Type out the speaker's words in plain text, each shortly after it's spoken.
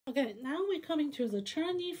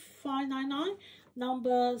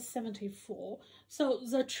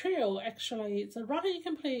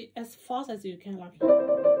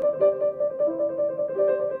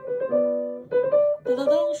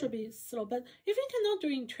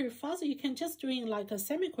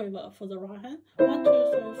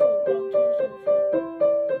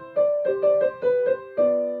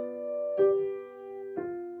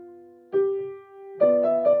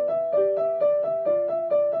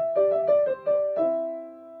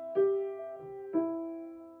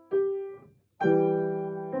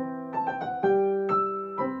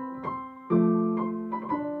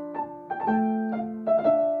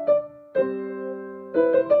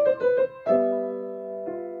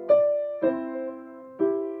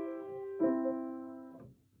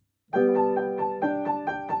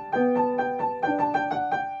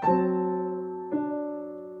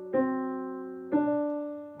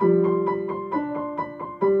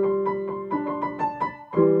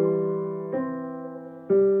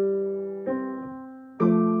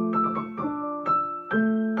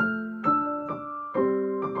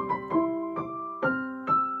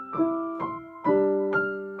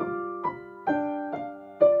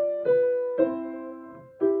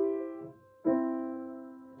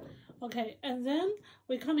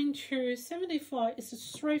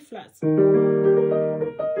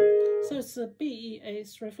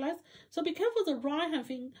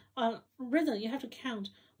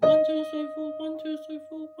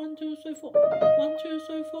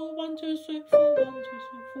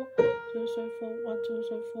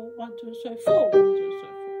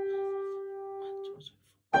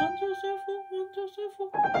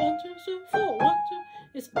2, 3, 4, 1, 2.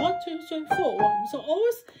 It's 1, 2, 3, 4, 1. So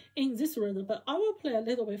always in this rhythm, but I will play a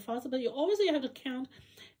little bit faster. But you have to count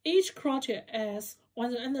each crochet as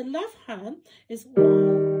 1, and the left hand is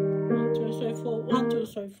 1, 2, 3, 4, 1, 2,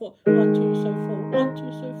 3, 4, 1, 2, 3, 4, 1, 2,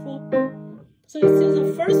 3, 4. So you see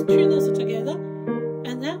the first two notes together,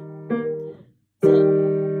 and then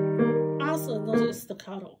the other note is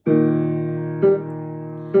staccato.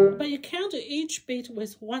 But you count each beat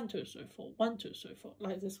with 1, 2, 3, 4, 1, 2, 3, 4,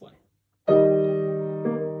 like this way.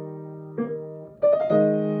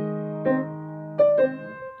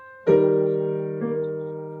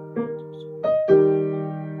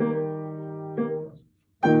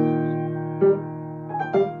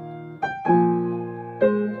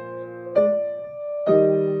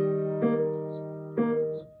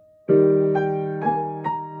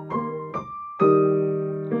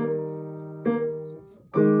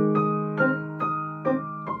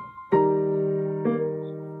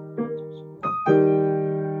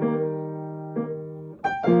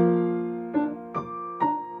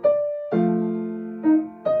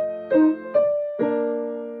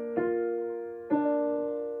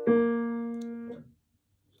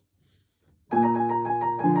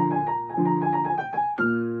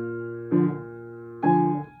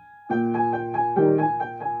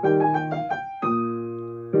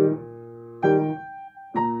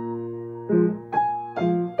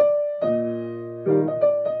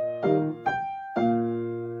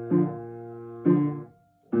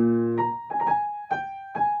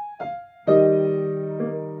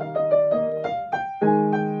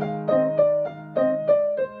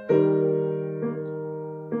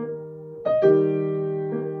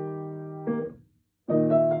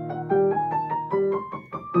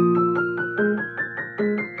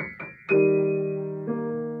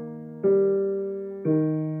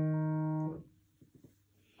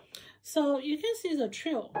 So you can see the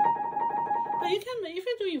trill, but you can, if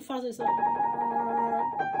you're doing fast, it's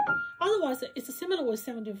otherwise it's similar with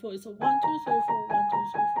 74. It's a 1, 2, 3, 4, 1, 2,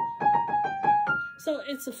 3, 4. So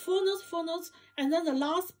it's a 4 notes, and then the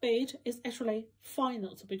last beat is actually 5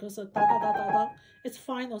 notes because da da da da da. It's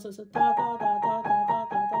 5 notes. It's a da da da da da da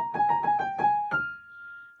da da,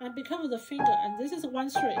 and become the finger, and this is 1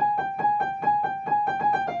 3.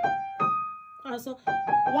 So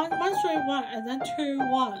 1 1 3 1, and then 2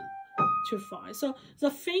 1. 2 5. So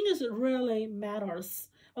the fingers really matters,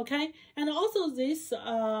 okay? And also this so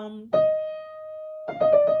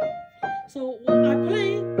I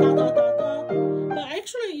play da da da da, but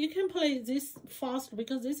actually you can play this fast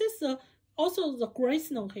because this is also the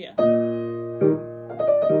grace note here. 1,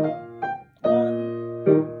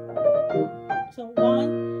 so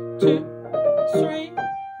 1 2 3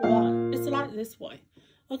 1. It's like this way.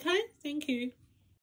 Okay, thank you.